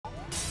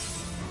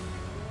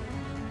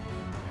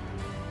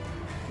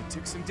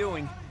Took some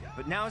doing,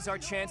 but now's our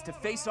chance to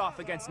face off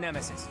against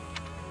Nemesis.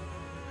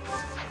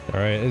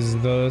 Alright,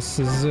 this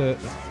is it.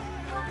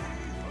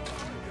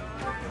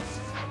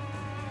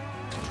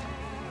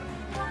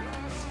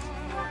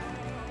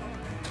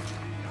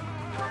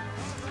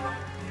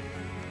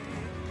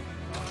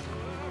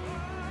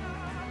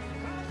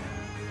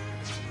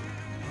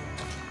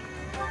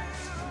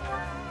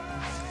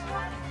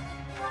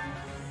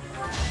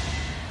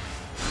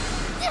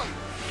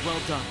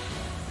 Well done.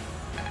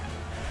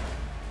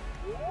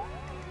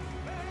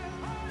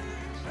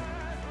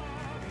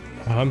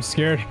 I'm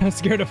scared. I'm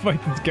scared to fight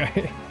this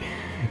guy.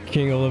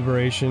 King of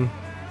Liberation.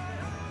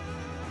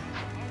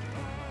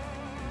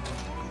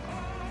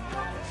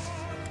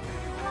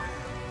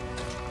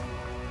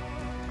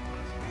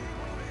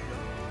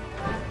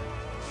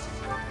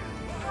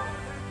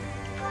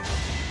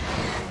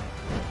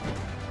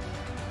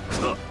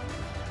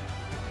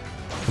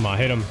 Come on,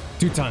 hit him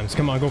 2 times.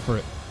 Come on, go for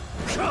it.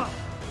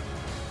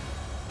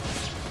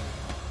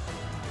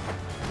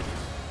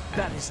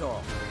 That is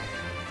all.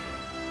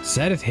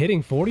 Seth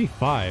hitting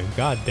 45.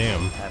 God damn.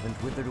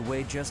 Haven't withered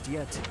away just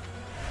yet.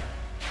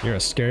 You're a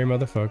scary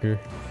motherfucker.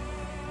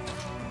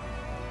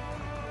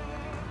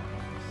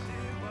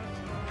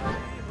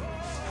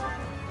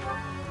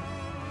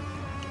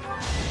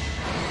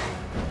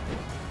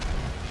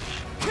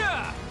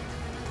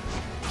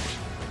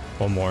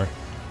 One more.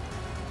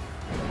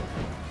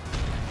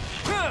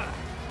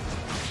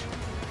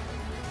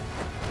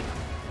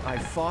 I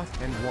fought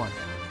and won.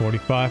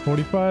 45,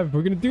 45.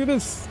 We're gonna do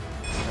this.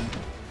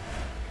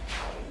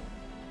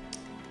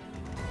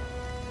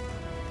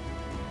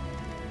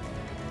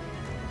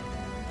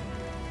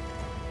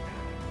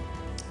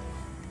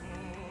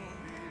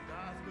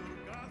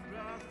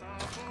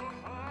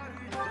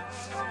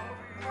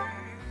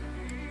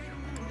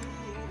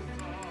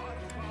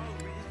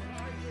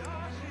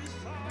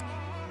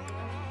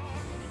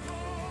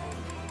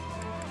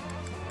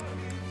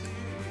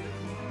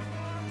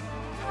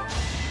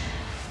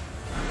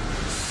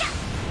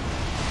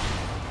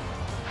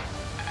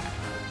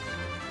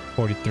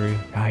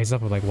 Ah, he's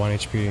up with like 1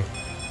 HP.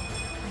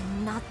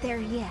 I'm not there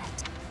yet.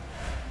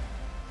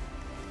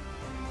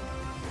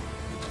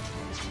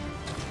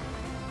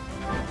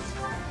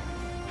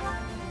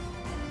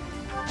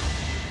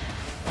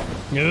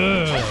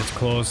 Ugh, that's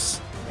close.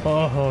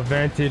 Oh,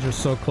 Vantage was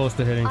so close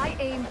to hitting. I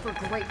aim for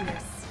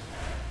greatness.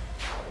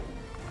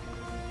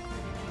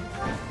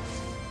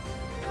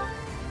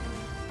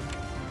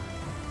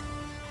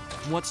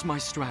 What's my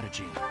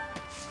strategy?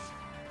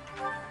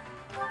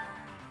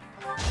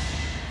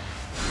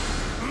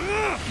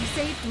 You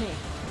saved me.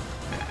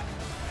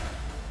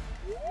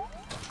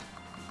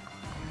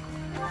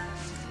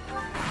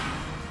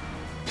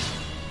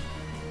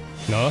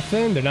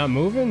 Nothing? They're not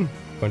moving?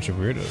 Bunch of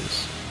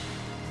weirdos.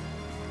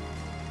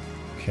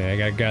 Okay, I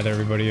gotta gather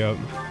everybody up.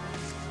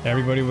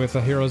 Everybody with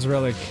a hero's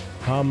relic,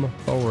 come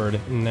forward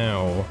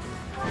now.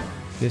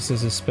 This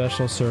is a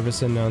special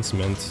service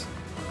announcement.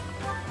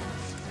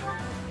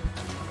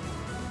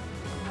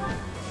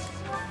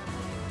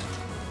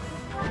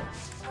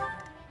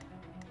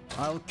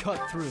 I'll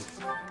cut through.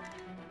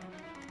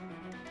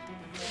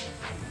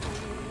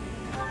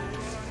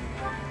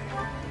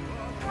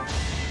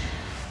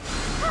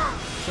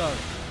 Sorry.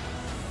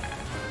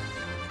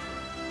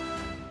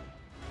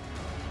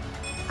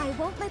 I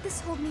won't let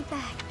this hold me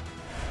back.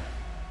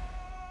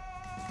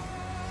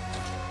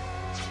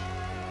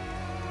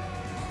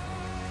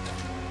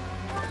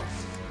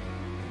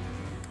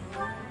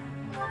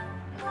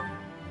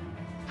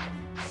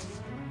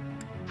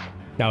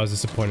 That was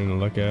disappointing to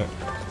look at.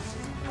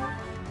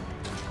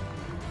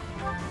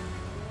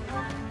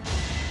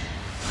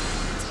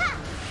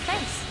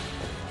 Thanks.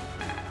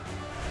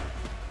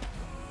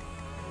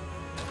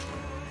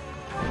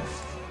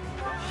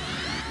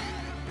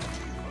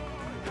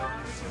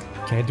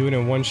 Can't do it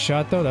in one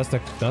shot though. That's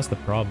the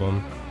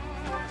problem.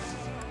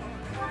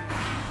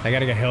 I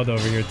gotta get held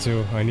over here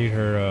too. I need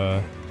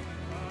her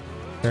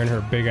and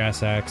her big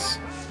ass axe.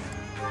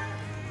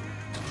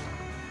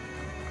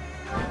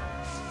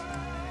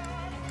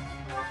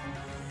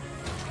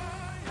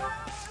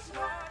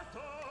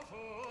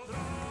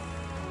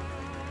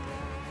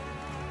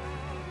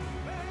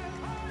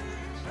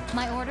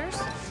 My orders?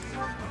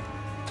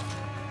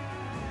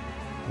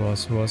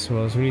 Who else?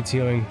 Who needs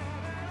healing?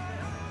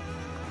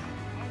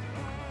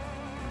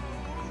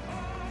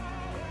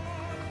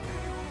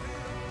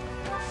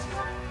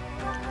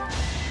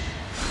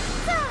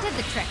 Did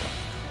the trick.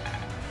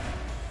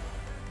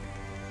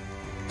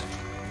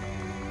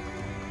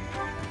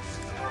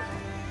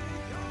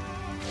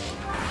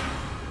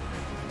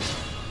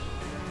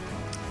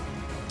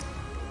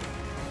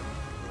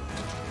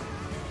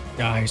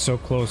 Ah, he's so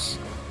close.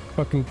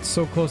 Fucking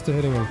so close to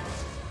hitting him.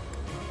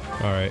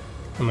 Alright,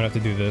 I'm gonna have to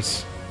do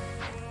this.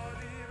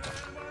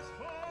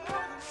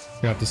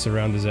 I'm gonna have to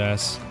surround his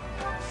ass.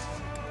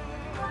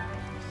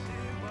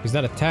 He's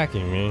not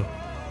attacking me.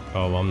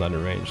 Oh, well, I'm not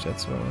in range,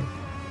 that's why.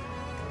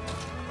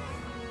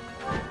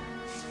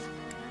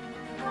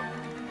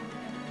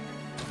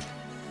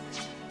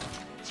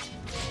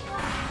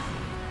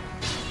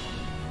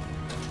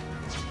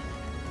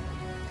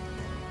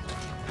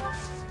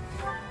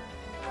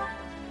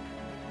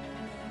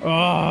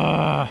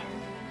 Ah,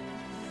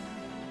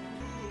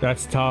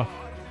 that's tough.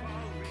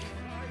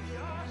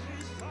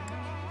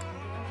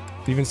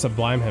 Even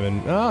Sublime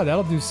Heaven. Ah,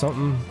 that'll do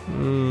something.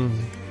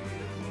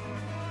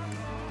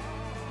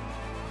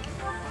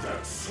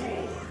 That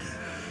sword,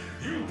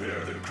 you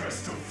bear the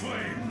crest of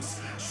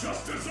flames,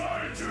 just as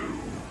I do.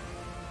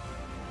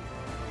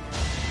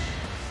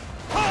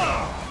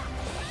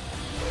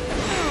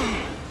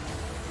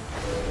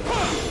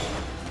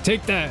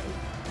 Take that.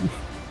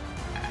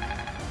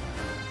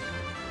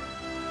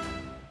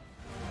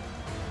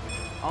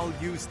 I'll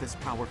use this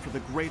power for the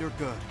greater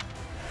good.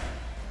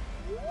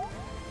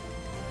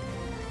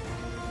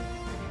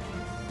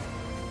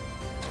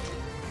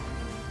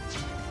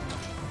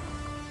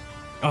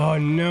 Oh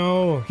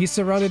no, he's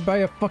surrounded by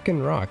a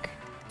fucking rock.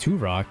 2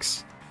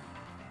 rocks.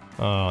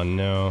 Oh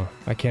no,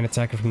 I can't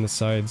attack him from the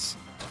sides.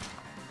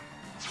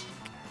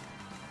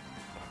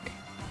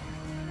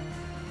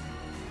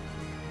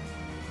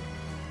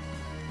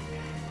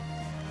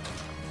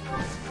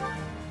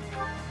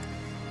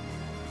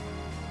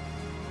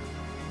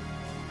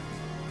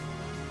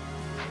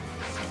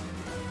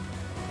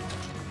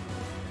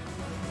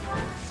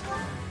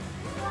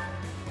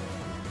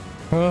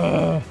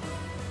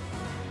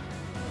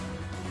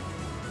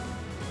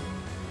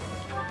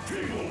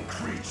 Feeble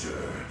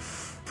creature,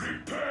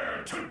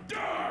 prepare to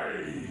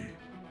die!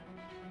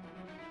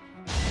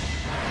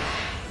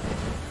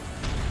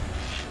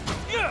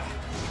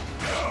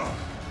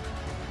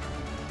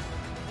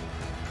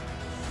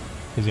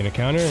 He's gonna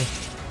counter.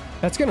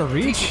 That's gonna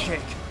reach.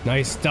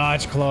 Nice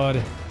dodge,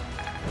 Claude.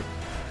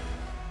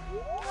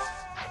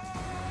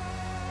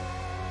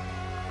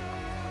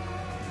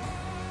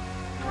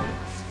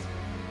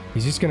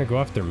 He's just gonna go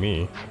after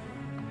me.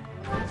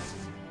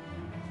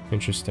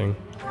 Interesting.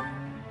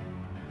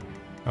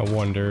 I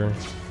wonder.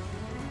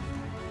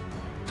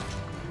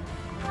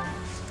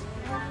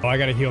 Oh, I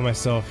gotta heal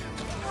myself.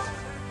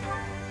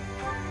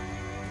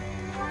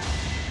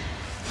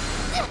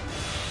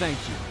 Thank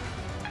you.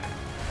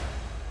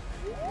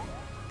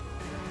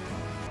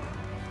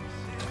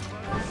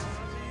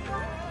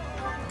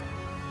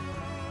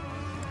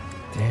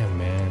 Damn,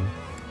 man.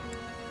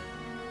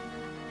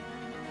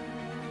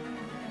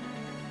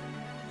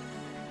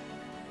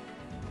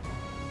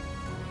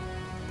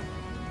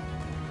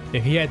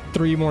 If he had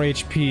 3 more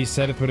HP,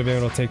 Sedith would have been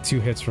able to take 2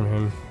 hits from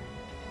him.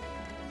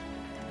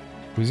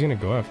 Who's he gonna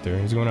go after?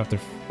 He's going after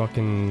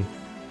fucking...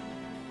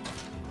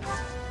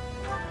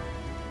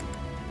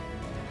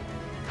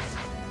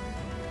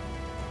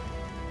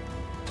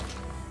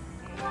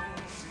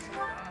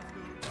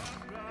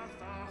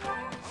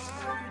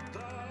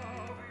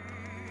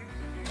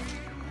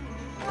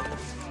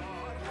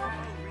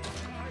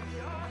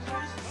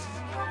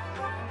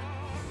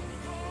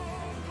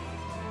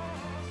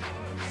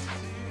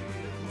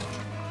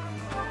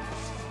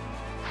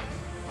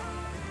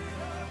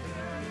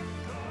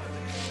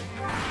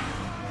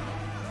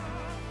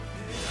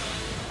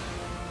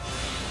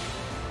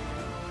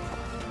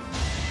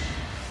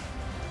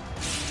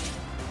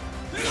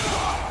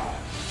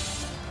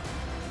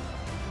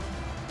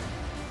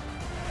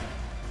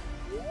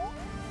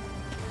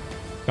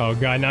 Oh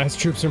god, now his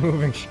troops are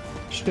moving.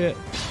 Shit.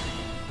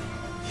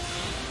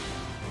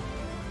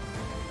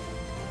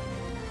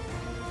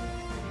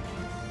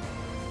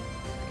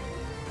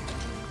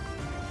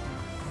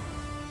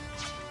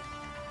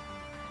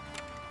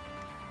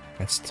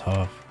 That's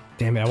tough.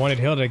 Damn it, I wanted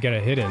Hilda to get a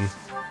hit in.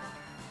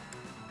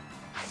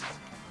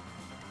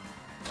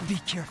 Be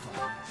careful.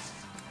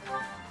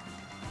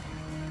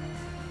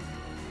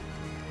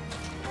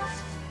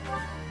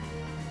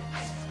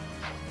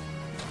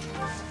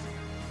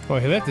 Oh,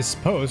 he left this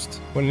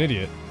post. What an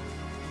idiot.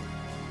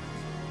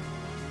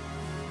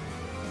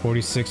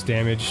 46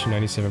 damage,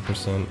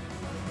 97%.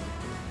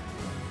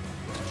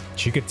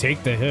 She could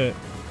take the hit.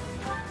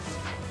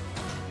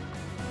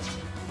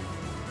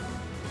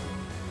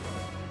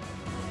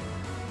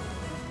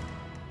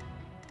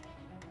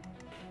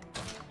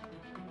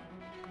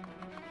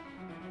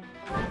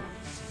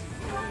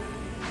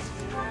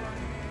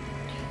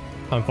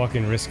 I'm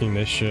fucking risking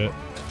this shit.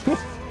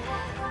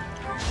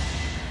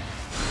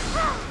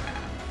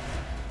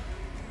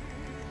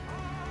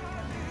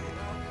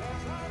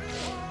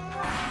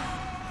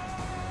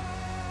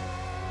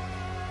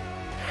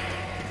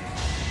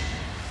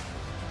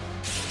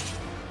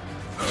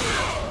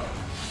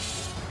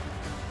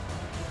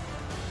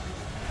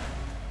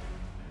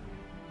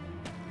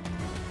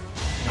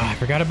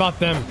 Forgot about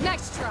them.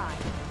 Next try.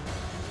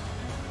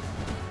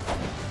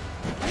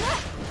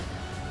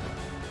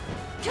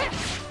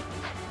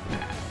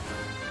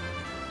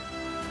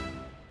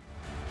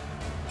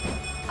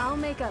 I'll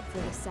make up for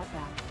the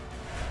setback.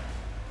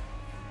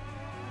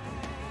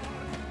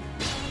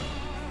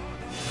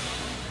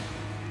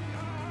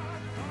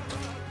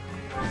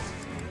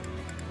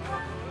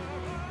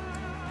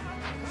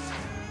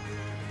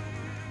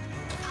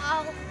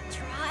 I'll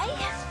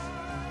try.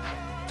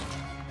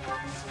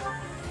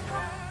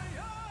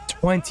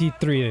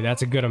 23,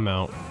 that's a good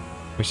amount.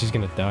 But she's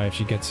gonna die if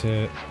she gets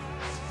hit.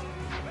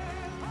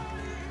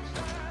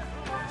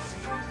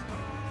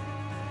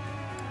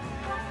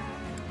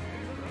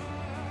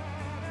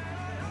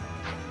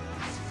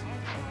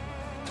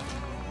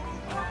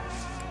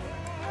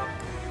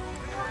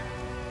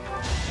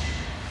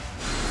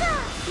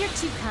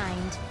 too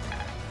kind.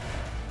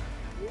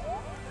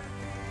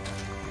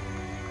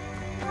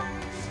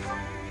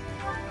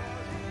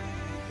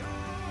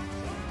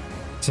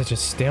 Such a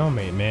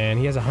stalemate, man.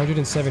 He has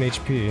 107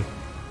 HP.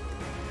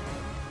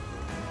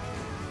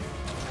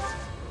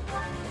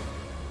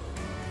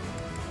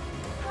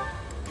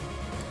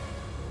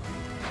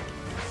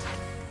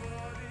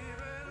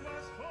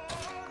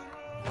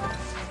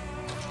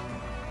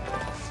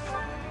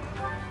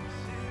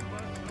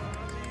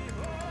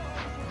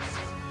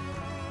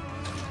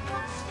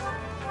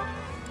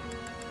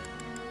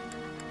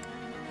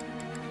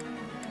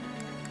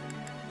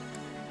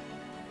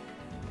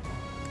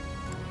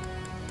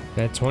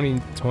 That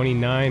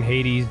 29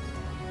 Hades,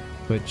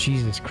 but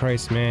Jesus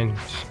Christ, man,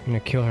 I'm gonna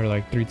kill her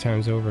like 3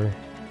 times over.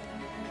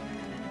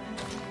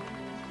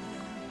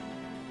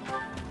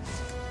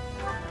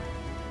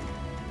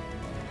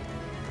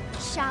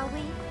 Shall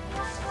we?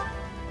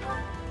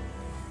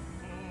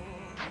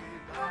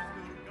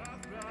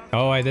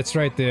 Oh, that's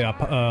right.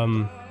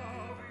 I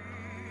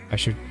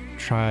should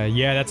try.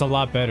 Yeah, that's a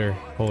lot better.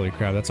 Holy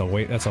crap, that's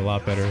a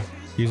lot better.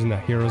 Using the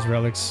hero's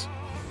relics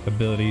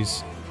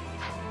abilities.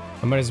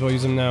 I might as well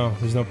use them now.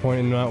 There's no point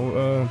in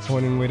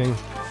waiting.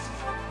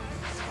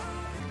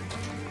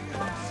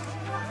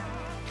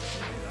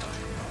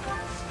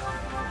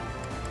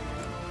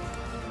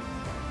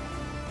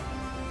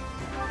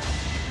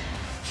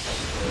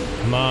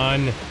 Come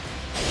on.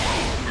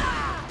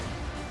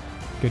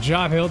 Good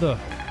job, Hilda.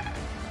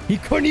 He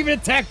couldn't even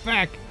attack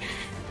back.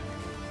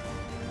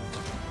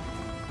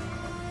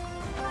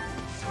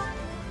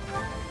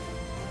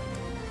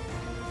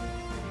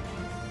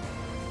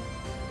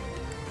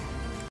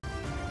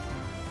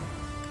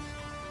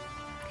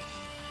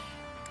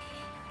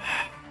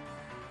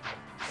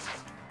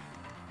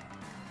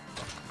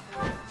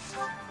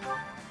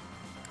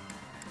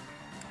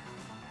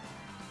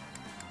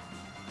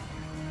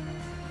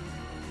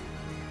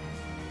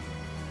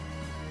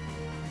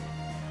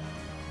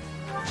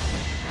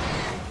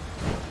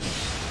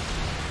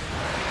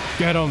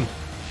 Get him!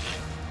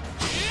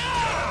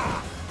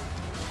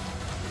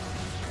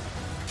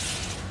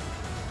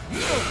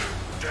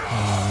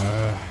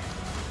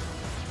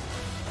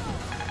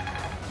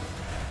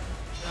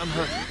 I'm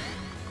hurt,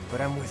 but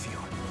I'm with you.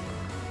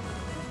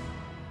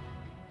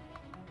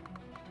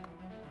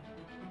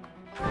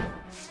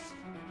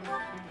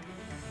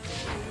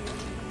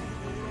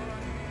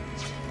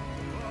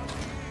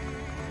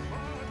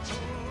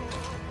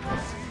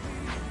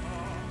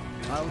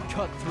 I'll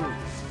cut through.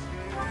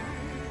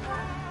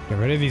 Get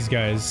rid of these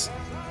guys.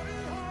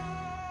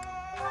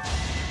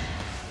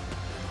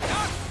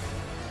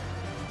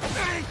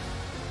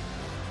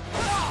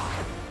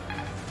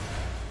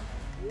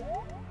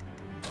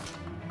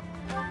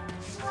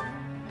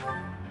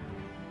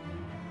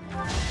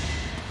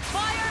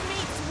 Fire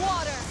meets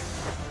water!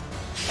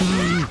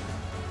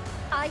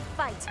 I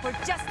fight for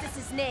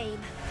justice's name.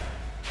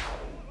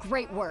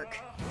 Great work.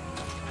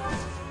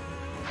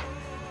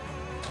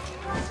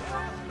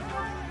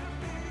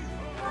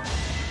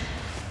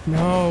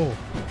 No!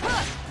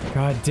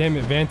 God damn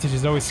it, Vantage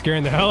is always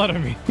scaring the hell out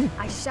of me.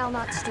 I shall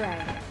not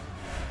stray.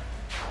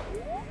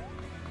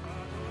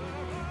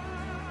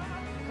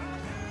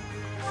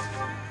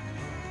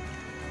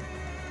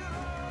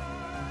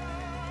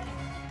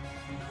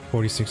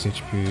 .46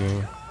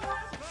 HP.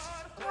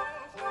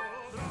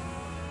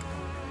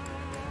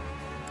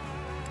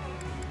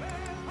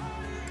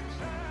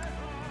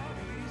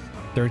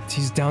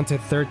 He's down to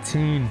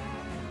 13.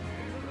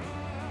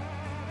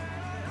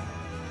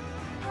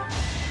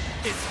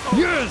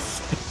 Yes!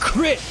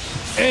 Crit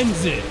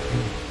ends it!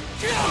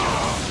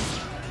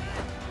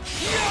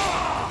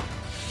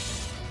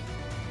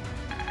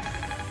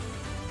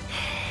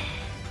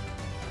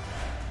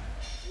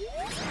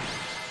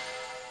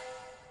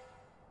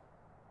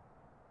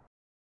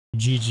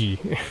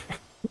 GG.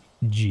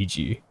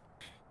 GG.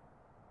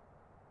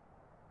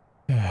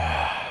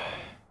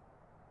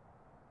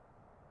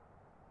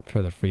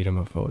 For the freedom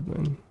of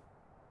Fódlan.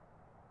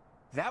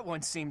 That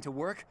one seemed to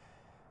work.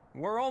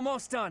 We're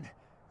almost done.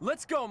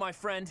 Let's go, my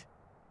friend.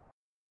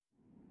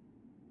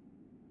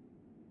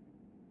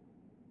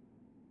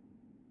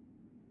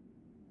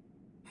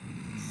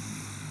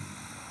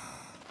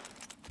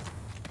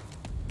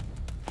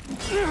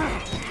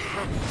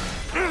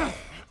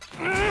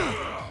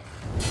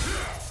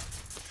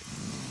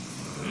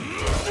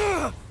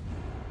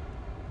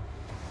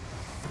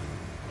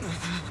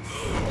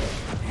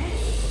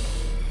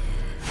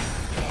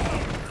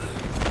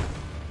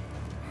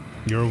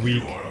 You're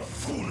weak. You are a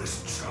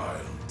foolish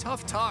child.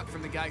 Tough talk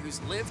from the guy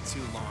who's lived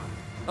too long.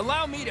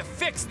 Allow me to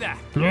fix that.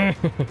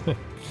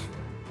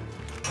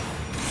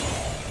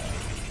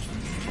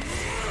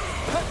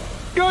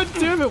 God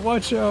damn it,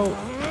 watch out.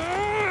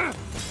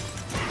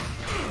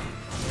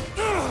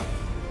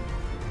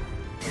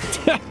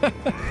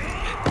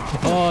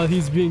 Oh,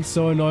 he's being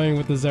so annoying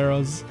with the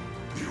arrows.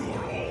 You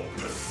are all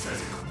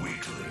pathetic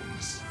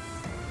weaklings.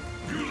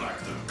 You lack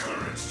the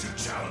courage to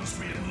challenge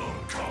me in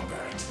lone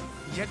combat.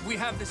 Yet we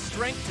have the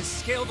strength to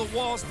scale the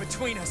walls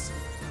between us.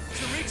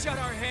 To reach out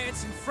our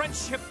hands in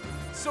friendship,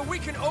 so we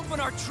can open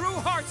our true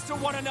hearts to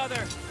one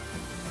another.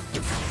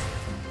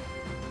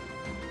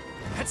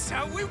 That's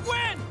how we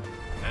win!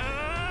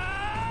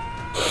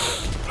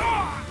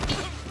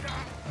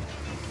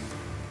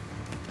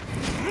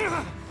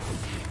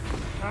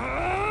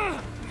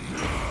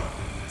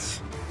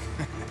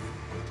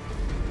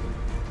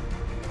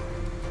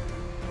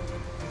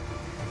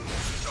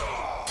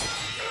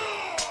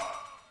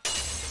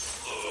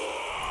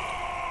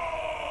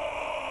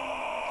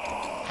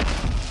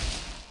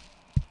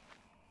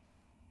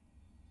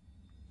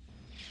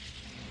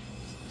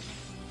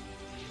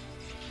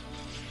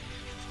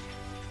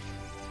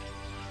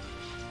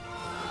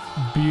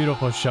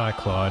 Beautiful shot,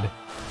 Claude.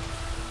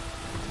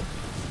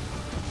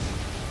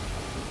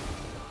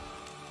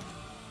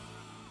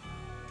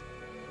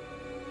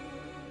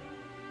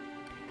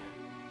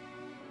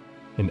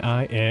 And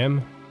I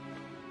am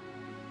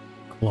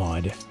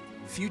Claude.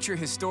 Future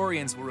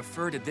historians will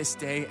refer to this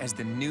day as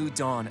the new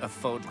dawn of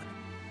Fódlan.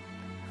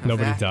 Of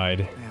Nobody that,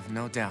 died. I have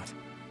no doubt.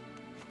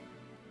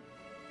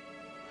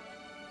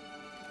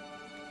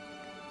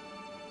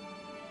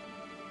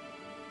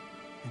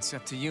 It's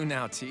up to you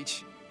now,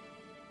 Teach.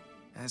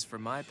 As for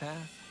my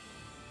path...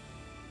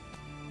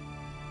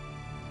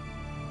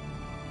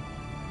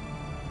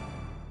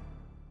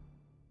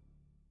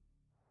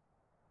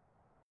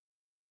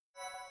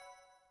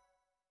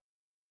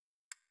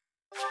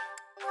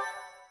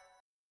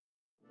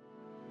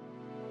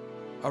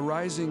 A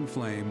rising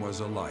flame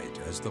was alight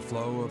as the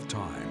flow of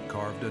time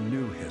carved a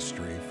new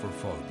history for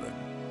Fódlan.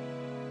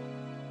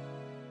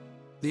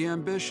 The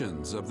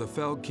ambitions of the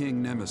fell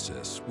king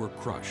Nemesis were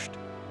crushed,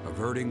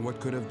 averting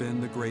what could have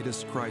been the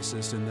greatest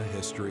crisis in the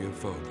history of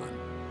Fódlan.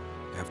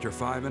 After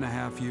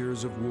 5.5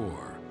 years of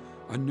war,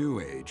 a new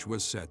age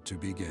was set to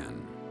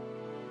begin.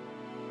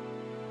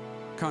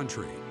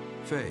 Country,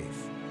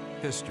 faith,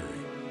 history,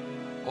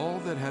 all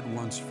that had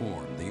once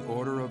formed the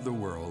order of the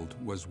world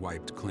was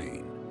wiped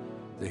clean.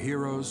 The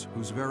heroes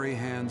whose very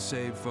hand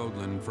saved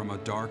Fódlan from a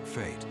dark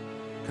fate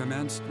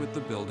commenced with the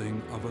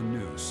building of a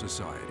new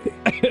society.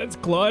 It's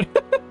Claude.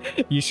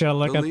 You shall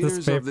look at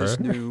this paper. The leaders of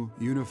this new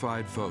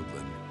unified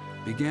Fódlan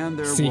began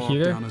their See walk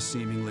here? down a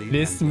seemingly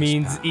This endless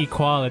means path.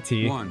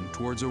 equality. One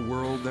towards a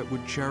world that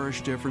would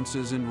cherish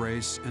differences in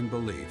race and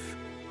belief.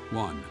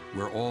 One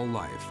where all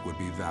life would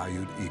be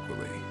valued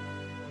equally.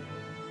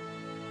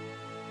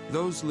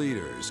 Those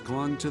leaders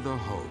clung to the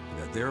hope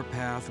that their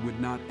path would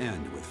not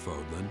end with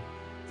Fódlan,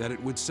 that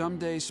it would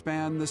someday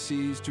span the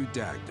seas to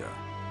Dagda,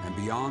 and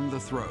beyond the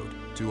throat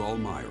to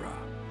Elmira.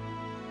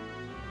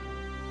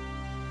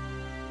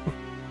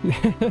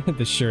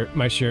 The shirt,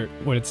 my shirt,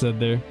 what it said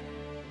there.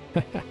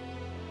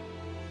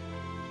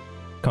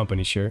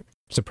 Company shirt.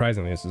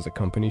 Surprisingly, this is a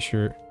company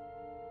shirt.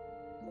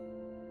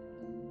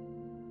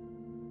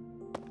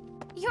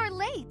 You're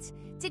late.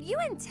 Did you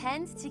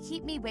intend to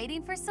keep me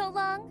waiting for so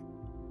long?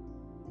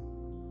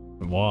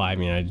 Well, I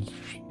mean,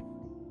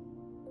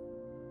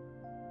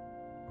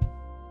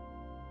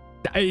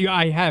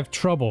 I have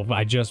trouble.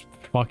 I just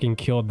fucking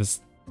killed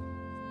this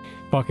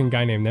fucking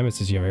guy named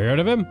Nemesis. You ever heard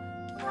of him?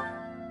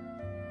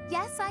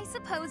 Yes, I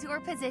suppose your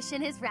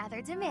position is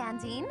rather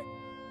demanding.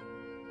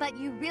 But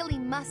you really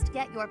must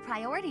get your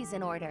priorities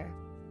in order.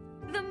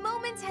 The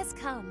moment has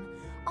come.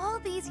 All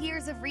these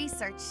years of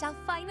research shall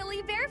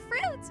finally bear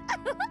fruit.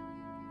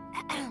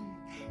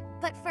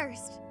 But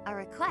first, a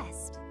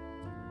request.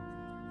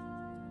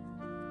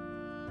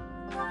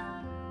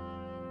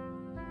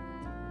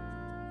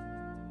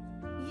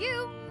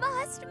 You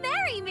must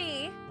marry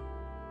me!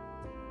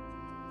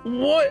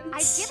 What?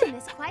 I've given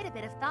this quite a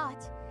bit of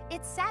thought.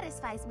 It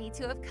satisfies me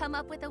to have come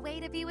up with a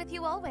way to be with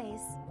you always.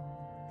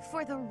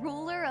 For the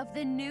ruler of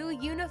the new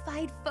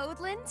unified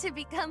Fódlan to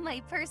become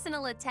my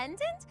personal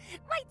attendant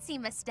might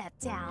seem a step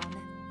down.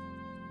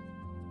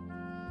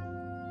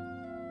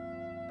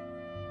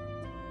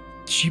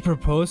 She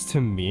proposed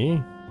to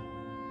me?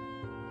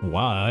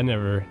 Wow, that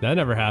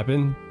never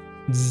happened.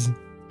 Zzz.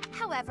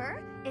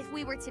 However, if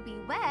we were to be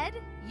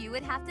wed, you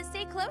would have to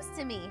stay close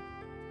to me.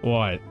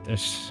 What?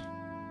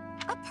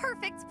 A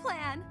perfect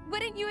plan,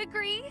 wouldn't you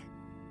agree?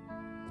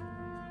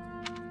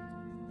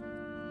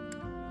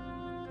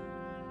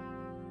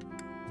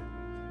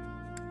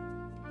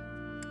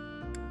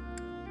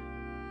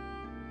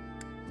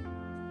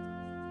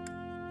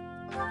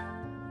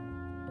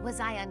 Was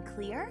I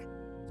unclear?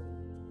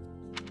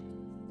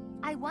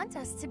 I want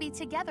us to be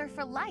together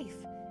for life.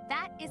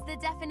 That is the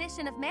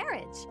definition of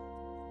marriage.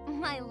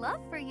 My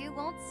love for you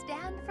won't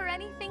stand for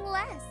anything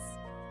less.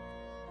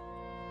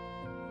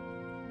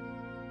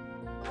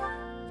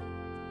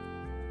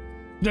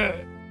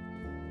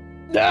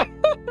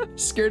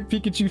 Scared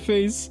Pikachu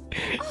face.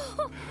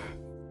 Oh.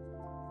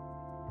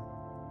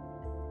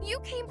 You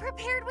came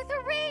prepared with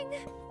a ring!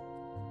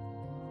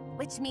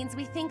 Which means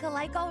we think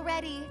alike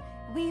already.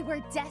 We were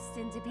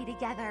destined to be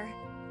together.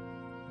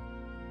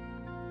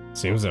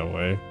 Seems that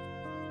way.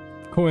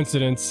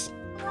 Coincidence.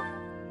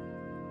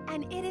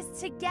 And it is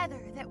together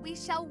that we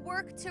shall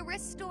work to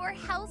restore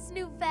House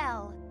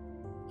Nouvelle.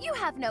 You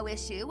have no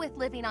issue with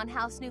living on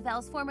House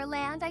Nouvelle's former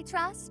land, I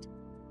trust?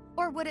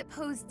 Or would it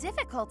pose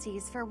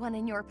difficulties for one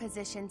in your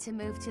position to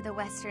move to the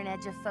western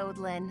edge of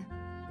Fódlan?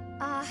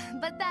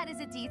 But that is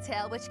a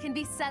detail which can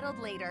be settled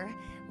later.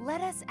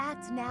 Let us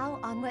act now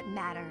on what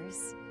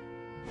matters.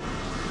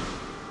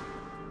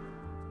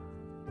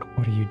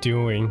 What are you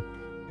doing?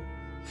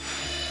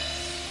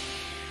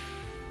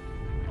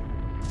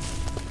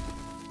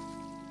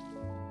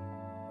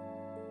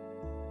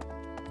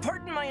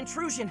 Pardon my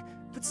intrusion,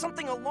 but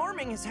something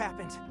alarming has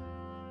happened.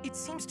 It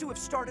seems to have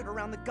started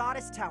around the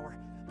Goddess Tower,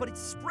 but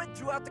it's spread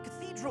throughout the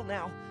cathedral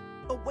now.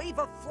 A wave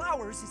of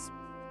flowers is...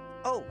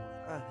 Oh,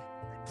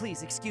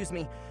 please excuse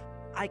me.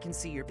 I can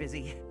see you're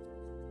busy.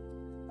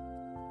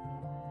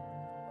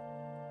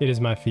 It is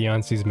my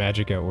fiance's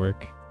magic at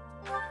work.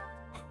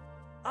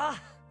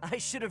 Ah, I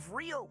should have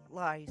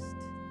realized.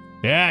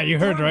 Yeah, you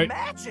heard Your right.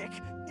 Magic?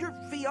 Your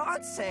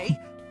fiance?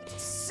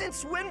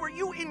 Since when were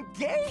you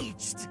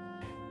engaged?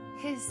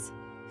 His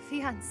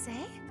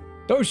fiancé?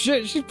 Oh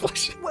shit, she's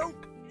blushing. Well,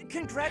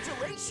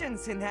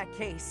 congratulations in that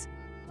case.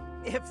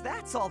 If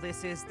that's all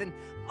this is, then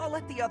I'll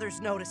let the others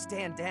know to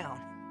stand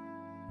down.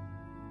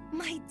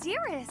 My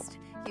dearest,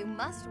 you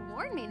must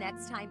warn me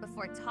next time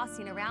before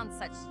tossing around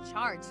such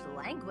charged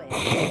language.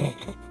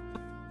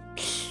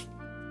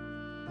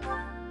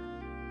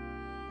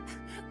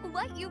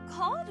 What you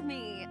called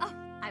me? Oh,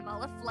 I'm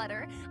all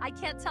aflutter. I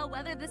can't tell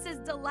whether this is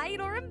delight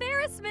or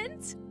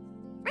embarrassment.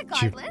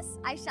 Regardless,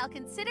 I shall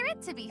consider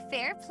it to be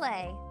fair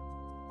play.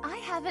 I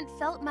haven't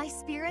felt my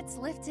spirits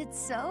lifted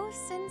so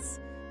since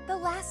the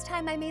last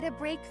time I made a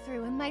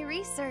breakthrough in my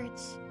research.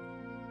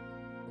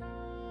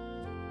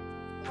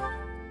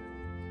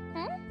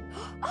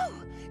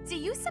 Oh, do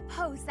you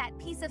suppose that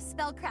piece of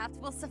spellcraft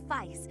will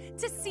suffice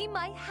to see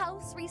my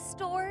house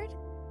restored?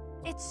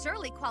 It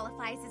surely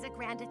qualifies as a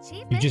grand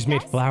achievement. You just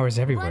made flowers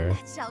everywhere. One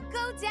that shall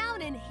go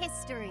down in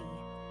history.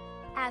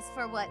 As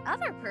for what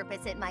other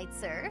purpose it might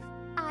serve,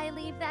 I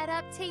leave that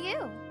up to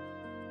you.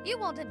 You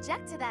won't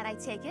object to that, I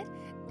take it.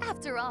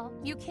 After all,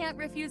 you can't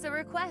refuse a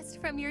request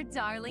from your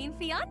darling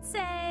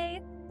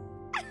fiancé.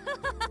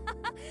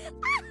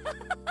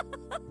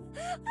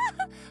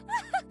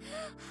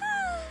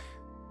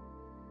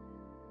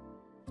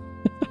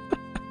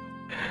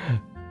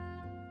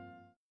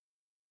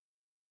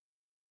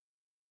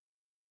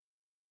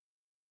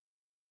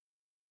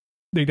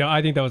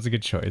 I think that was a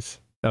good choice.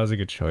 That was a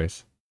good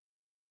choice.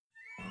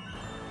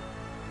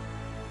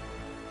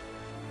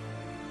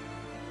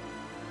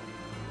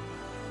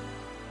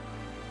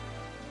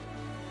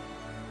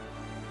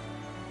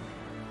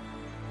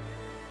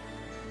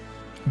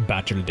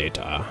 Battle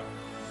data.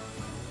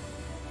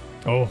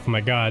 Oh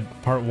my god.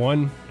 Part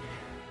 1.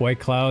 White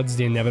Clouds,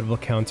 the inevitable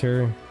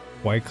counter.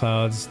 White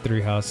Clouds, 3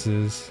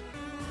 houses.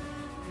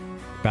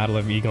 Battle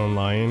of Eagle and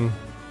Lion.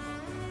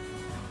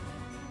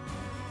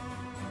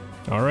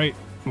 Alright,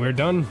 we're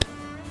done.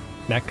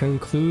 That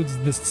concludes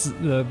this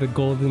the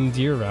Golden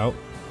Deer route.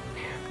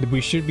 I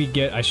should be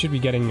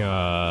getting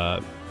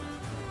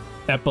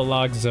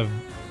epilogues of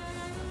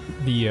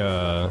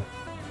the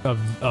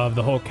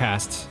whole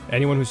cast.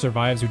 Anyone who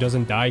survives, who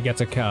doesn't die,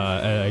 gets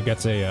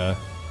an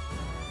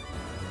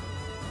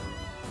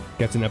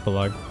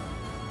epilogue.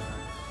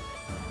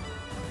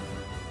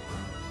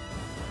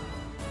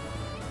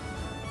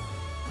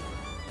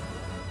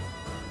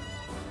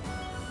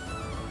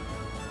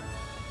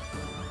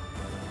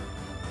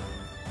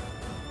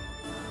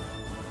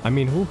 I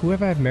mean, who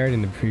have I married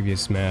in the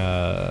previous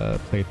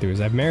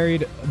playthroughs? I've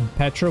married...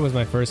 Petra was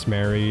my first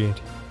married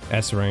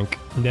S rank.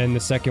 Then the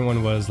second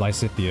one was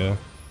Lysithea.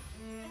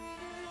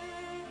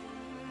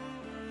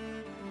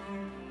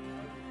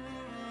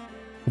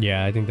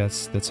 Yeah, I think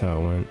that's how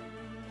it went.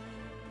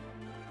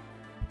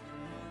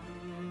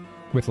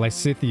 With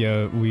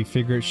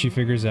Lysithea, she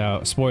figures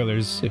out...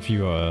 Spoilers, if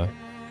you,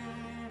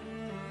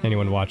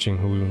 anyone watching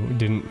who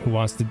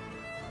wants to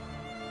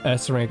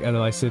S rank at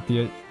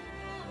Lysithea.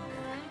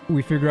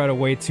 We figure out a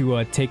way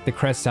to take the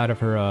crest out of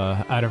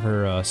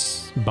her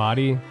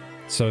body,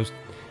 so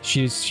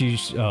she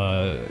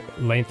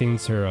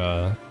lengthens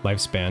her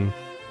lifespan.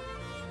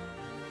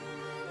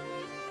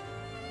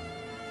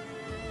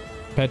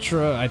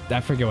 Petra, I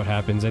forget what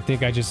happens. I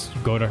think I just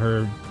go to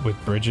her with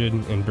Bridget,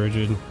 and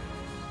Bridget.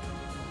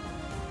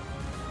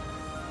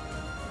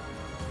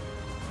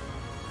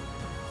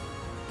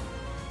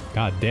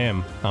 God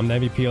damn, I'm the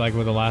MVP like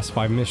with the last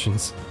 5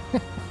 missions.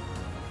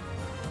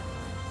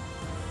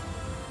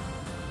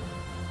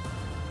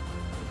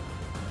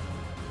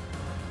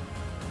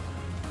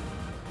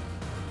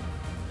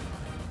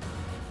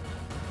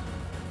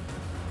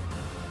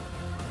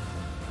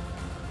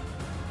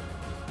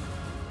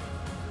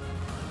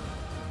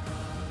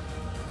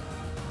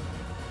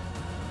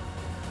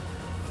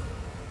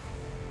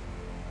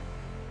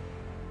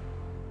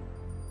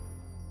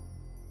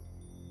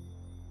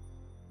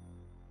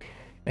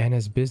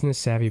 Anna's business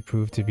savvy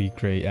proved to be a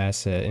great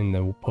asset in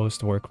the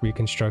post-work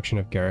reconstruction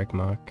of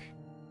Garrickmach.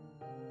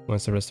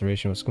 Once the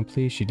restoration was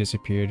complete, she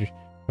disappeared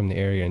from the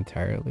area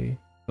entirely,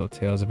 though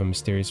tales of a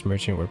mysterious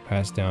merchant were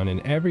passed down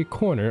in every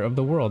corner of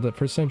the world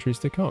for centuries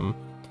to come.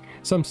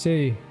 Some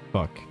say,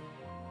 fuck.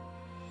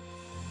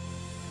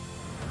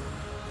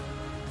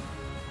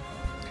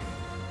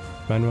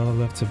 Manuela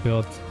left to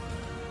build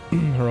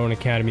her own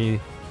academy,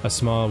 a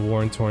small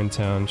war-torn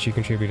town. She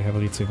contributed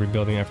heavily to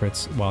rebuilding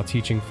efforts while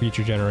teaching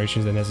future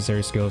generations the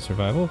necessary skills of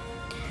survival.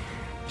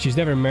 She's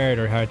never married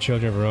or had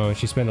children of her own.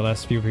 She spent the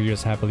last few of her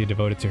years happily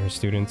devoted to her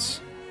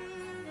students.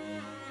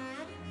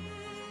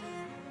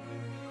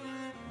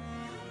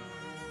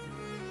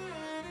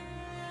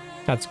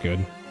 That's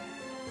good.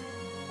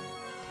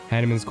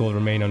 Hanneman's goal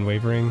remained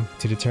unwavering,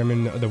 to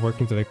determine the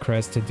workings of the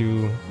crest to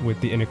do with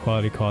the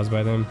inequality caused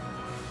by them.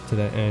 To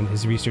that end,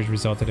 his research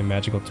resulted in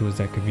magical tools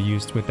that could be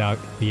used without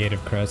the aid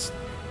of crest.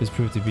 This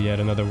proved to be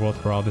yet another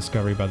world-for-all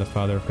discovery by the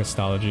father of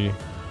crestology.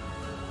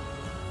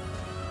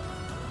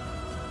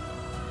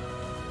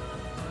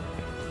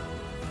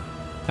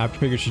 I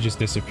figured she just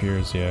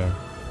disappears, yeah.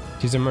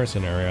 She's a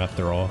mercenary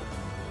after all.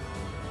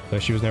 Though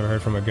she was never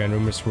heard from again,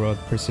 rumors swirled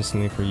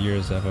persistently for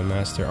years of a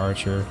master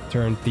archer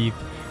turned thief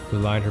who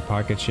lined her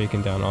pockets,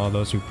 shaking down all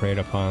those who preyed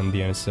upon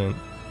the innocent.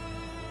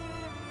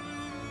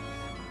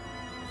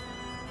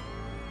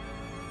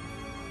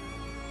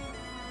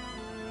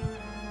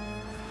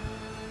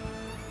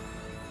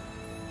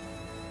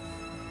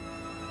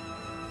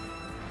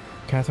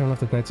 Catherine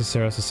left the night to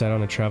Saros to set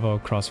on a travel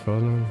across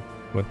Fódlan.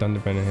 With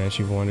Thunderbend in hand,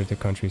 she wandered the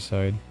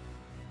countryside.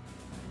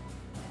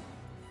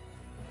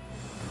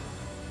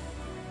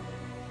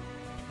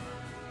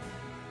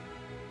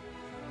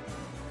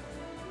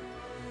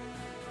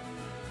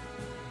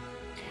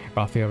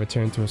 Raphael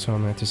returned to his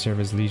homeland to serve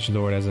as liege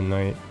lord as a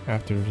knight.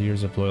 After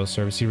years of loyal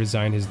service, he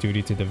resigned his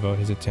duty to devote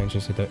his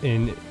attention to the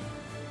inn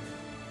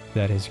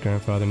that his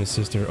grandfather and his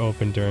sister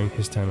opened during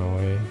his time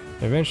away.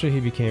 Eventually, he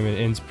became an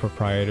inn's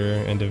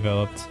proprietor and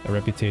developed a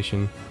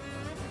reputation.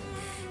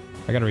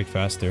 I gotta read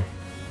faster.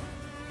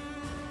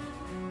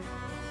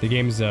 The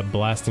game's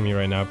blasting me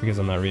right now because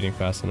I'm not reading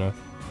fast enough.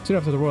 Soon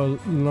after the war,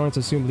 Lawrence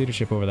assumed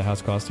leadership over the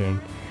House Gloucester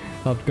and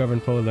helped govern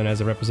Fódlan as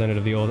a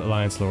representative of the old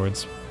Alliance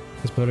Lords.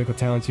 His political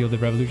talents yielded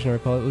revolutionary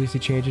policy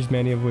changes,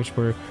 many of which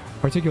were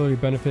particularly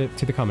benefit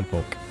to the common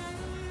folk.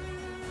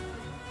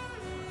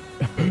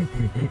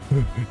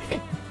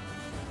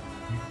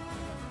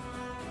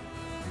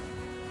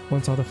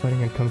 Once all the fighting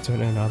had come to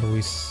an end,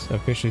 Alois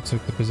officially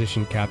took the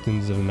position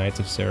captains of the Knights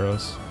of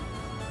Saros.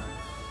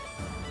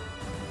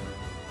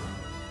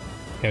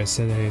 It was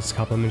said that his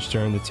accomplishments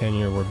during the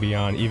tenure were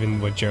beyond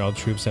even what Gerald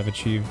troops have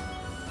achieved.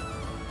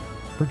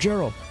 For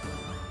Gerald!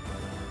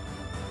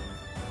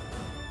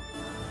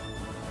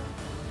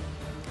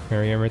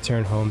 Marianne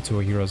returned home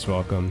to a hero's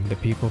welcome. The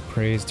people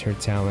praised her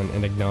talent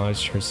and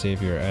acknowledged her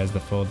savior as the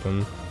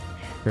Fódlan.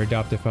 Her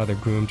adopted father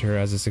groomed her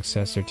as a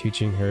successor,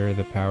 teaching her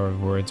the power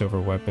of words over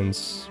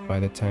weapons. By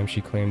the time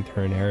she claimed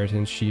her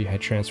inheritance, she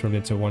had transformed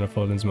into one of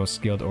Fódlan's most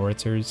skilled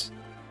orators.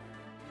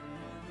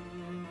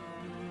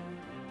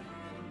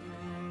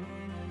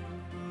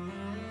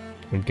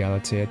 When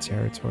Galatea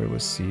territory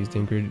was seized,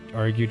 Ingrid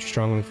argued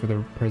strongly for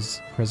the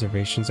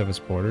preservation of its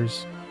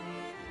borders.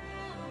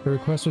 Her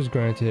request was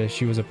granted as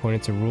she was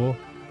appointed to rule.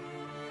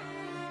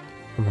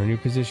 From her new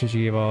position,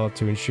 she gave all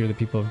to ensure the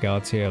people of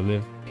Galatea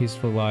live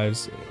peaceful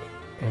lives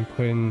and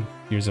put in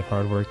years of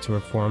hard work to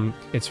reform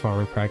its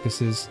farming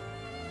practices.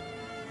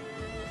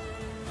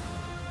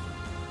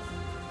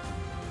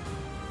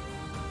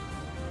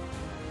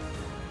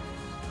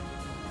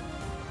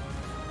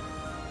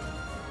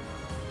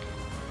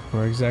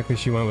 Where exactly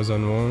she went was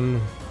unknown.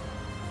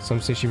 Some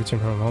say she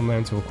returned her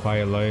homeland to a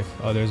quiet life.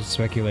 Others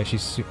speculate she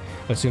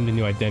assumed a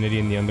new identity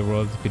in the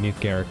underworld beneath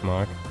Garrick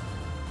Mach.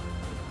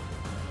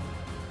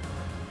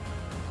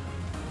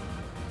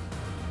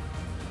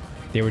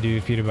 They were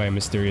defeated by a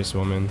mysterious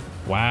woman.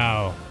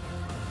 Wow.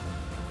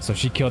 So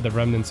she killed the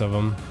remnants of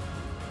them.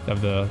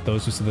 Of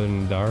those who stood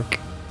in the dark.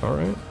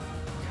 Alright.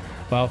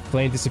 While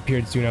Flame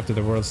disappeared soon after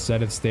the world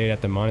set and stayed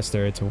at the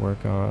monastery to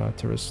work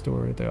to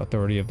restore the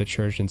authority of the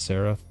church in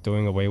Seraph.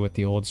 Doing away with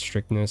the old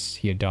strictness,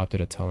 he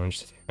adopted a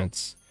tolerant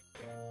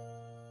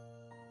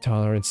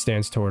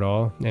stance toward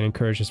all, and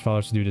encouraged his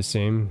followers to do the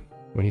same.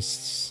 When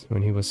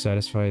he was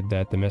satisfied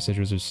that the message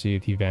was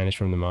received, he vanished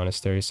from the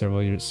monastery.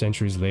 Several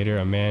centuries later,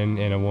 a man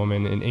and a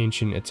woman in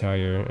ancient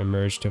attire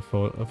emerged to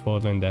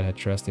Fódlan that had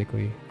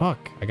drastically...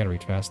 Fuck! I gotta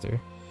read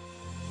faster.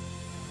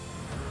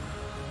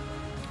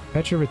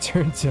 Petra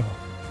returned to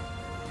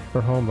her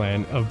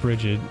homeland of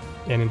Brigid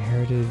and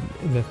inherited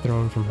the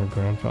throne from her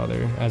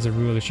grandfather. As a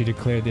ruler, she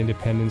declared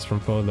independence from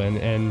Fódlan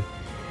and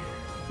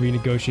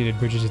renegotiated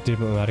Brigid's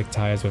diplomatic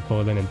ties with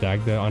Fódlan and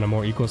Dagda on a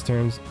more equal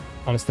terms.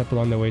 On a step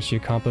along the way, she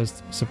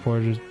accomplished,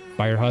 supported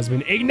by her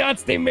husband,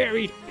 Ignatz, they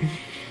married!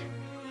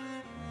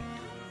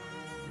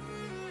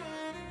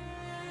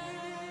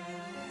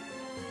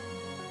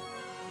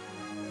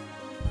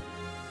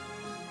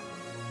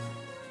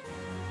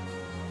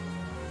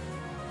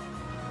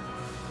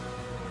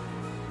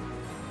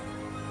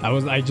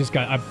 I just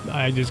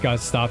got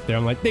stopped there.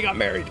 I'm like, they got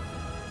married.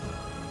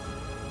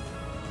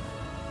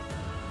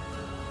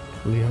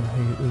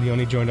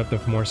 Leonie joined up the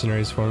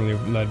mercenaries formerly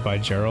led by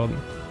Gerald.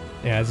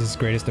 As his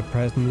greatest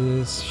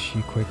apprentice,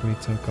 she quickly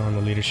took on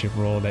the leadership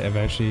role that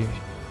eventually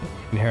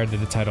inherited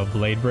the title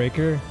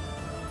Bladebreaker.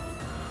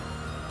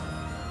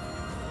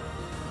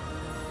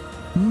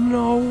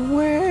 No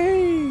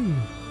way!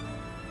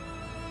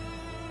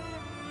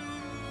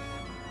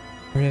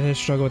 Her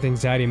struggle with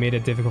anxiety made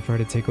it difficult for her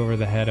to take over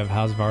the head of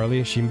House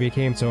Varley. She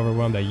became so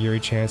overwhelmed that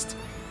iirc chanced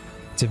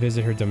to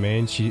visit her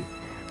domain. She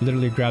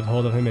literally grabbed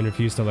hold of him and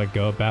refused to let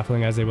go.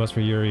 Baffling as it was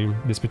for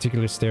iirc, this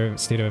particular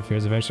state of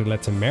affairs eventually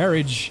led to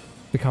marriage.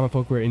 The common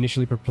folk were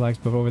initially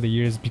perplexed, but over the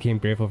years became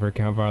grateful for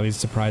Count Varley's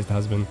surprised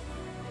husband.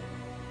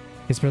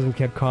 His presence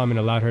kept calm and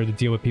allowed her to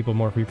deal with people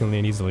more frequently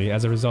and easily.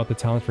 As a result, the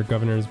talent for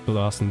governors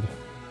blossomed.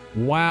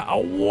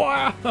 Wow!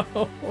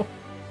 Wow!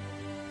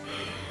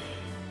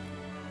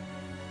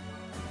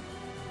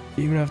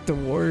 Even after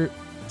war,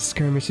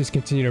 skirmishes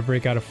continued to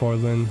break out of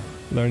Fódlan.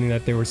 Learning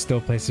that there were still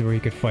places where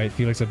he could fight,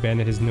 Felix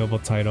abandoned his noble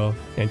title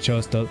and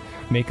chose to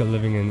make a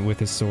living with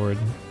his sword.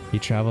 He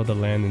traveled the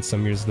land and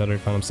some years later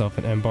found himself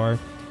in Embar.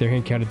 There he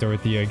encountered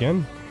Dorothea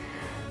again,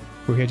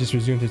 where he had just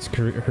resumed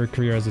her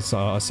career as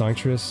a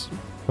songstress.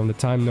 From the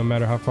time, no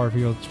matter how far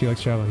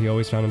Felix traveled, he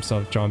always found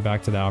himself drawn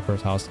back to the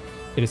opera's house.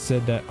 It is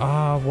said that,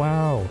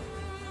 wow.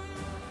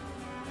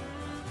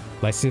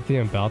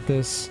 Lysithea and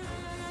Balthus.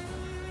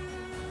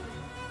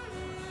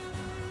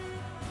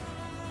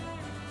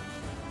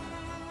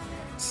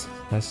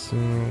 That's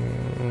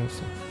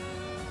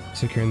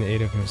securing the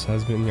aid of his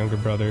husband and younger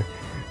brother.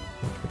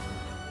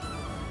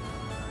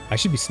 I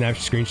should be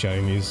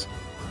screenshotting these.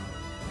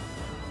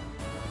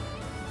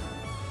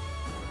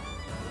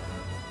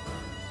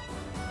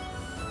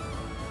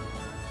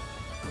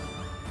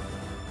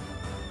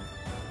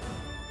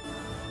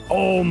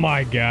 Oh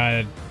my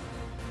god.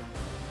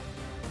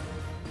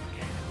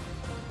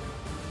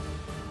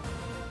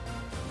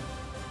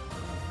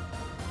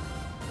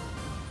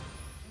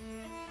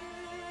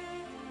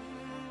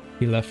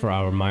 He left for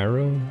our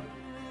Myro.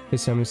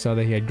 His family saw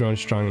that he had grown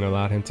strong and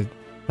allowed him to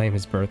claim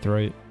his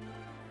birthright.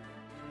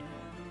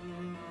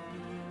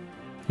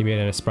 He made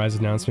a surprise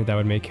announcement that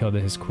would make Hilda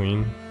his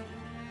queen.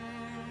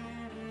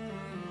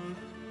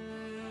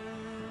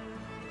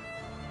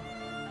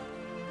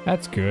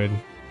 That's good.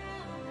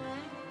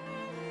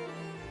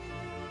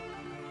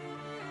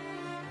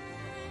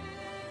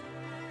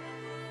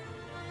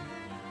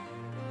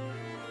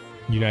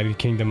 United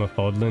Kingdom of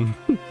Fódlan.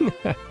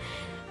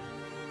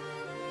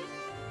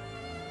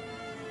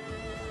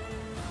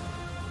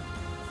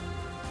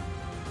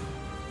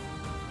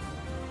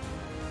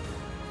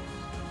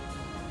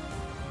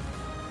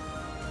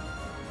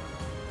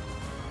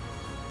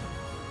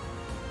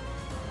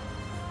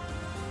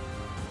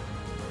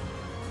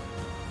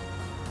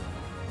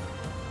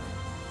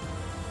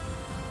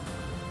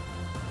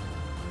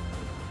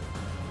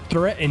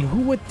 Threaten?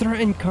 Who would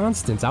threaten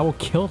Constance? I will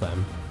kill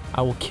them.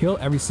 I will kill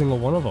every single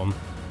one of them.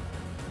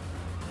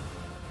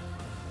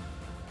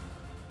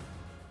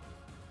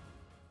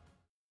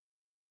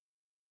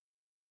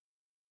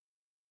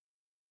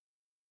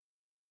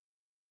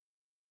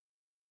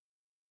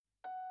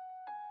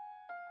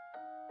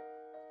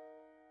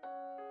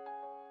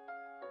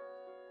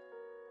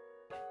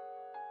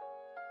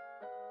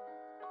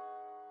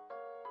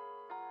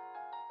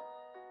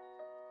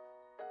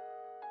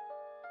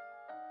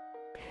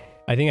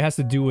 I think it has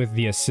to do with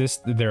the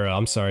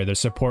their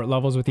support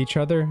levels with each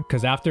other,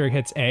 because after it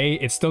hits A,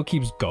 it still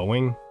keeps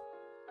going.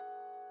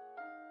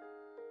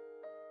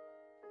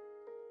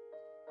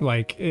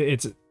 Like,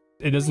 it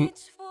doesn't...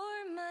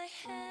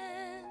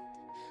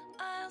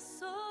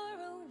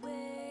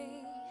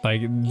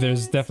 Like,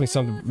 there's definitely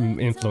some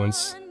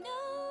influence.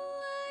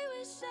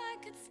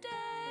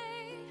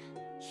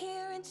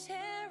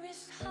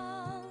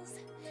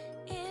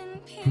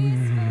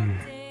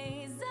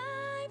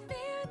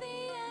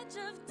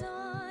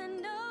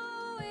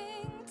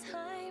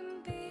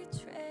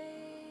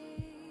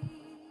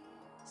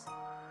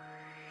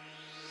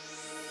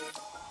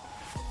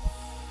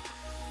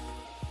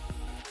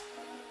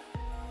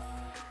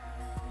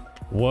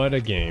 What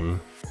a game.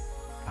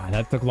 God,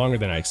 that took longer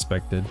than I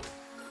expected.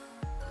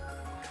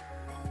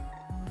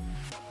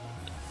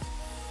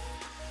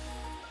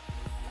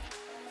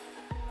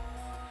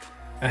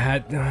 I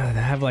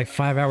have like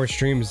 5-hour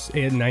streams,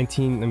 8 and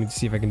 19. Let me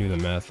see if I can do the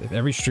math. If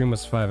every stream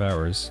was 5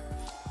 hours.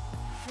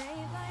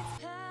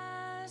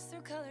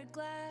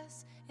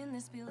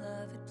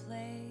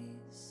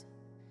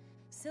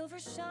 Silver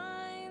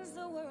shines,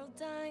 the world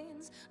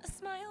dines, a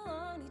smile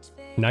on each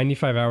face.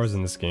 95 hours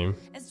in this game.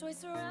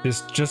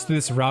 Just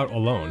this route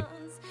alone.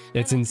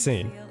 It's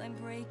insane. I'm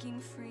breaking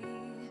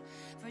free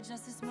for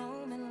just this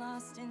moment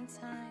lost in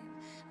time.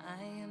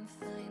 I am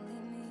finally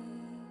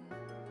me.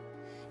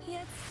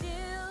 Yet still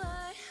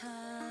I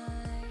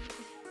hide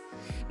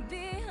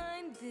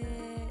behind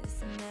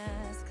this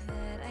mask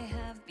that I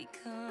have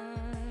become.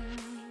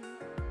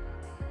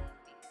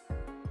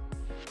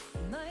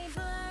 My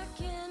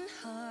blackened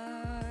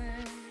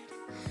heart,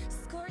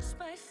 scorched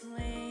by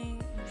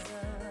flames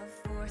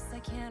of force I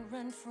can't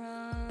run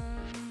from.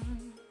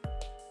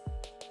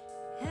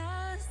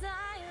 As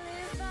I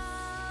live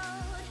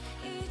out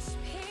each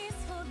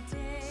peaceful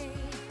day,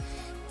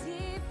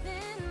 deep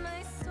in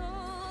my soul,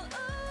 oh,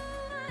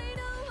 I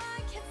know I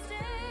can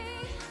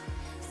stay.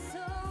 So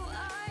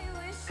I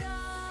wish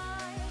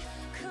I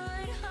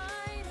could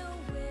hide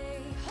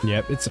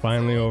Yep, it's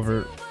finally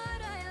over.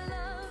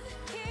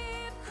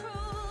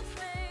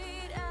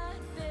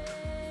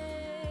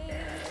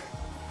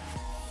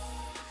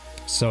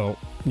 So,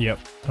 yep,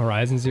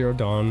 Horizon Zero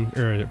Dawn,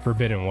 or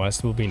Forbidden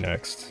West will be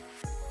next.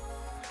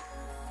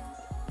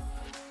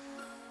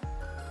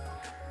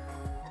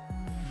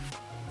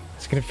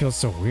 It's gonna feel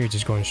so weird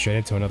just going straight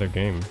into another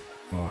game.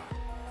 Oh.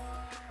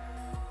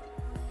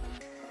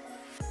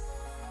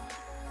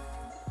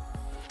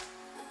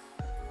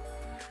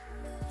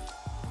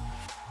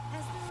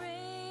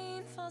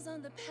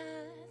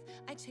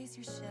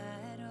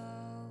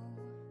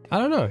 I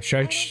don't know. Should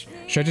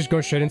I just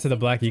go straight into the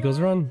Black Eagles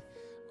run?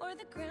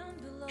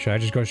 Should I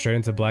just go straight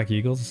into Black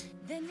Eagles?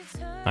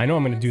 I know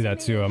I'm gonna do that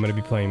too. I'm gonna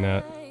be playing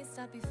that.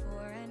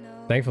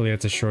 Thankfully,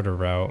 it's a shorter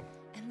route.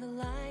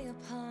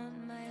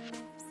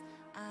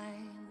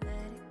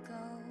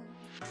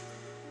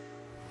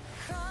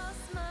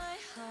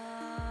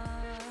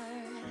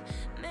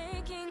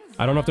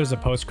 I don't know if there's a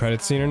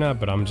post-credit scene or not,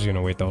 but I'm just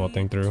gonna wait the whole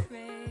thing through.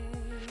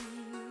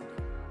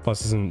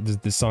 Plus,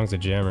 this song's a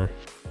jammer.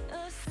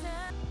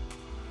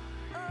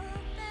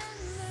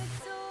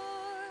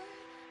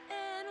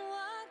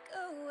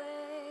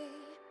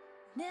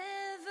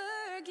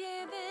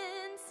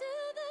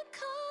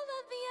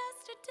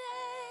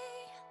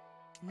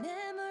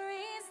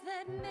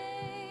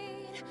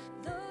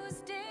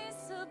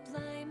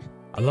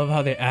 I love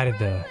how they added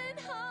the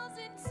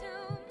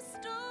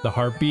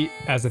heartbeat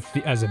as a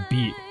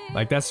beat.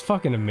 Like, that's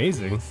fucking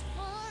amazing.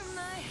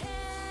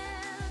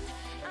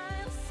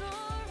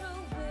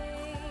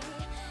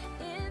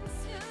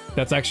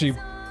 That's actually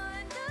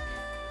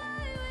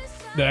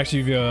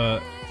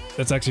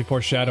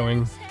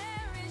foreshadowing.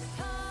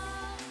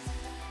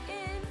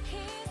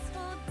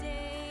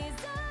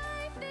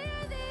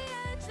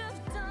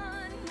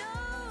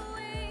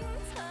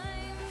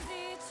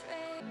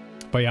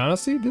 But yeah,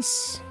 honestly,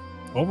 this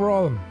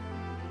overall,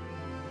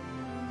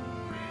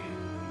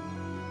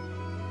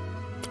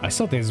 I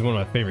still think this is one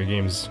of my favorite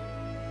games.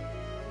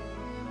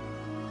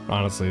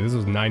 Honestly, this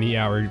was a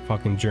 90-hour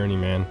fucking journey,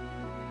 man.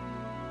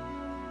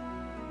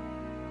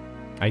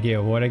 I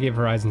gave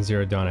Horizon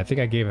Zero Dawn. I think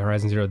I gave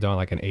Horizon Zero Dawn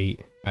like an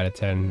 8 out of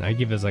 10. I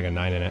give this like a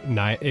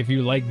 9. If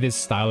you like this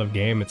style of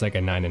game, it's like a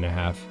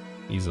 9.5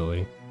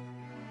 easily.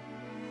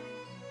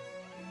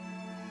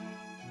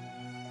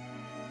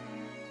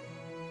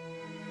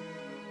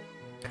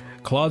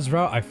 Claude's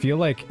route, I feel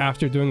like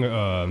after doing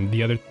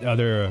the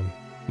other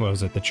what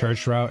was it, the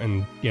church route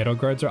and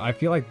Edelgard's route, I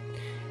feel like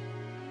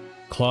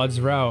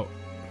Claude's route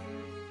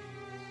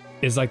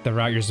is like the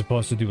route you're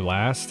supposed to do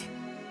last,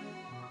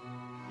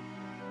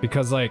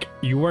 because like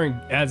you weren't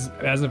as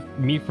of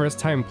me first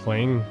time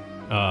playing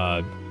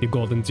the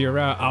Golden Deer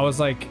route, I was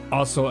like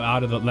also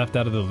left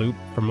out of the loop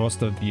for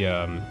most of the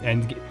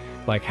end,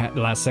 like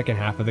the last second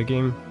half of the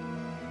game.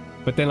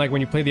 But then like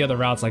when you play the other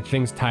routes, like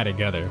things tie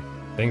together.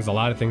 A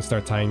lot of things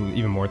start tying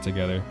even more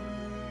together.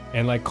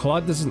 And like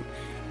Claude doesn't,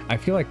 I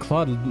feel like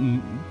Claude,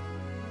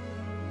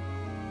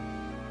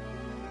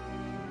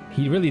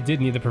 he really did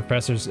need the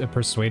professor's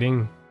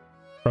persuading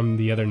from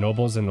the other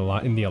nobles in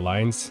the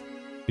Alliance,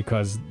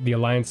 because the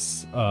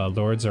Alliance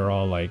lords are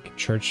all like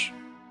church,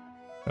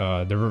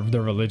 they're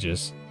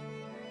religious.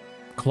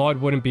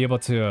 Claude wouldn't be able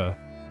to,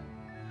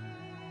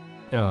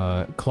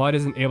 Claude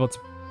isn't able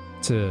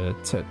to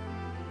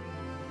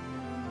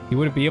he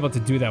wouldn't be able to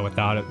do that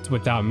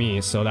without me.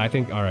 So I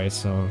think, all right,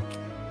 so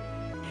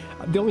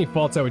the only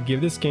faults I would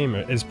give this game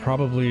is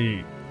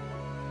probably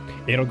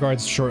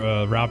Edelgard's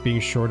route being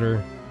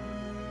shorter.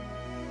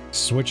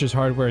 Switch's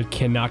hardware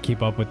cannot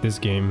keep up with this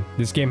game.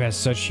 This game has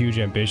such huge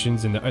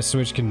ambitions, and a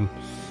Switch can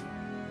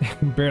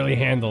barely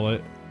handle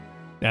it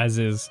as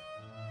is.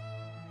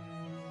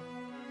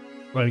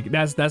 Like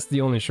that's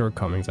the only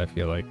shortcomings, I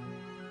feel like.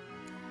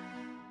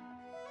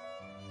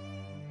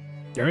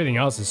 Everything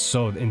else is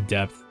so in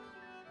depth.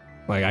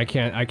 Like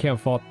I can't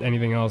fault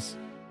anything else.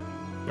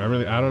 I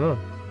don't know.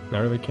 I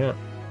really can't.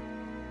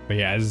 But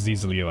yeah, this is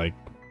easily like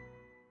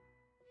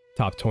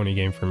top 20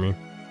 game for me.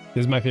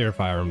 This is my favorite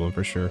Fire Emblem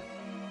for sure.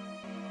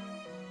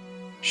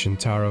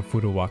 Shintaro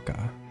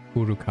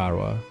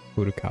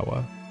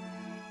Furukawa.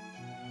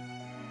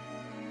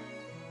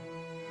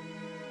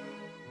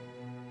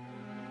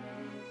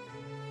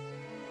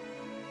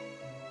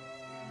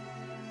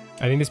 I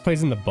think this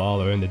plays in the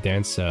ball or in the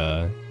dance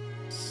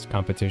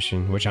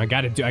competition, which I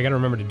gotta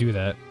remember to do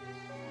that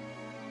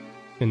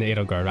in the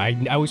Edelgard. I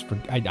always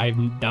forget.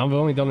 I've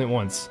only done it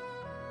once.